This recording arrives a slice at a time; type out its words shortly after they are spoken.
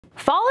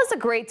Fall is a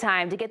great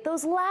time to get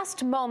those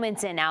last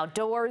moments in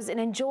outdoors and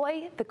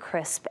enjoy the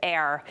crisp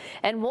air.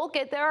 In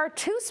Wolcott, there are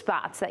 2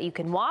 spots that you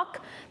can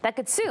walk that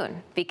could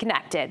soon be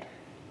connected.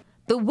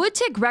 The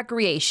Wolcott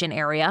Recreation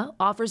Area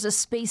offers a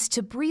space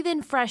to breathe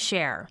in fresh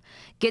air,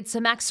 get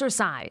some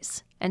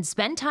exercise, and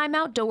spend time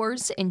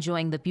outdoors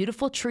enjoying the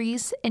beautiful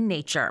trees and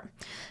nature.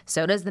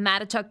 So does the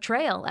Matatuck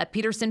Trail at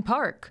Peterson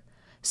Park.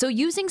 So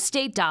using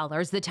state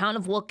dollars, the town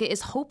of Wolcott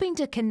is hoping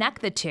to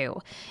connect the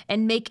two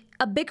and make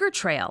a bigger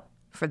trail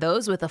for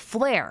those with a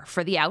flair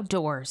for the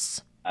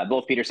outdoors.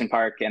 Both Peterson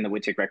Park and the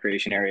Wolcott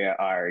Recreation Area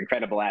are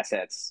incredible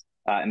assets,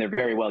 and they're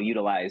very well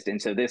utilized.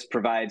 And so this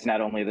provides not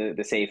only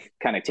the safe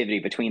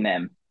connectivity between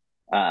them,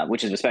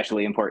 which is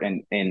especially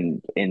important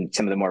in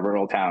some of the more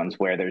rural towns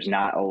where there's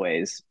not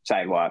always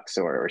sidewalks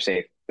or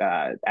safe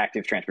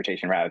active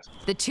transportation routes.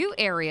 The 2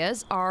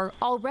 areas are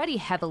already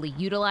heavily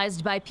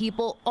utilized by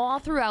people all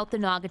throughout the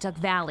Naugatuck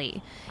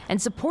Valley.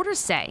 And supporters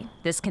say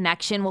this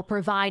connection will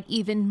provide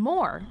even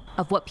more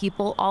of what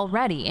people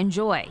already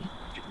enjoy.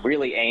 It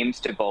really aims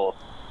to both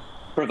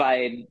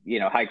provide,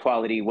 high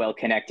quality,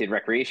 well-connected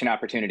recreation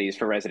opportunities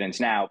for residents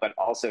now, but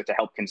also to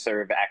help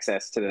conserve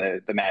access to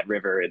the Mad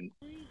River and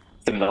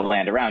some of the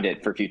land around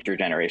it for future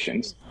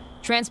generations.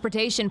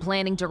 Transportation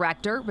Planning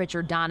Director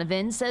Richard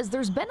Donovan says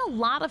there's been a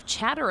lot of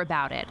chatter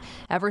about it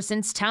ever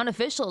since town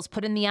officials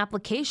put in the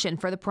application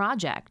for the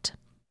project.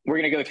 We're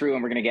going to go through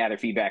and we're going to gather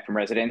feedback from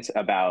residents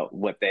about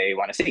what they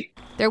want to see.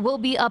 There will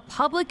be a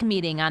public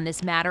meeting on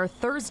this matter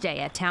Thursday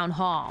at Town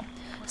Hall.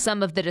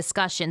 Some of the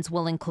discussions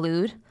will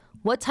include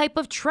what type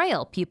of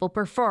trail people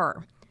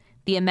prefer,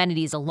 the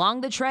amenities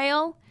along the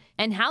trail,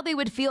 and how they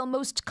would feel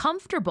most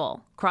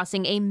comfortable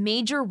crossing a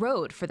major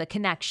road for the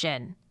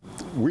connection.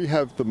 We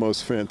have the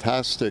most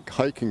fantastic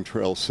hiking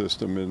trail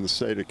system in the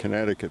state of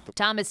Connecticut.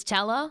 Thomas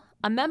Tella,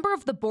 a member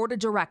of the board of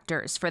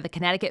directors for the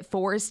Connecticut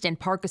Forest and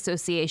Park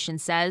Association,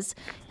 says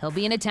he'll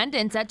be in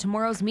attendance at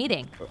tomorrow's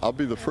meeting. I'll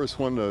be the first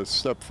one to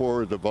step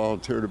forward to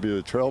volunteer to be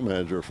the trail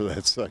manager for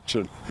that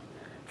section.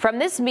 From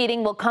this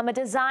meeting will come a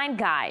design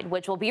guide,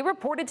 which will be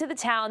reported to the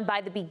town by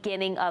the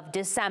beginning of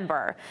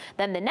December.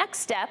 Then the next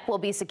step will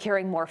be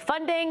securing more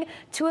funding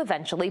to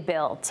eventually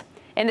build.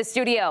 In the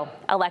studio,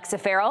 Alexa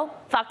Farrell,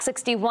 Fox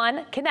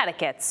 61,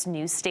 Connecticut's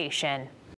news station.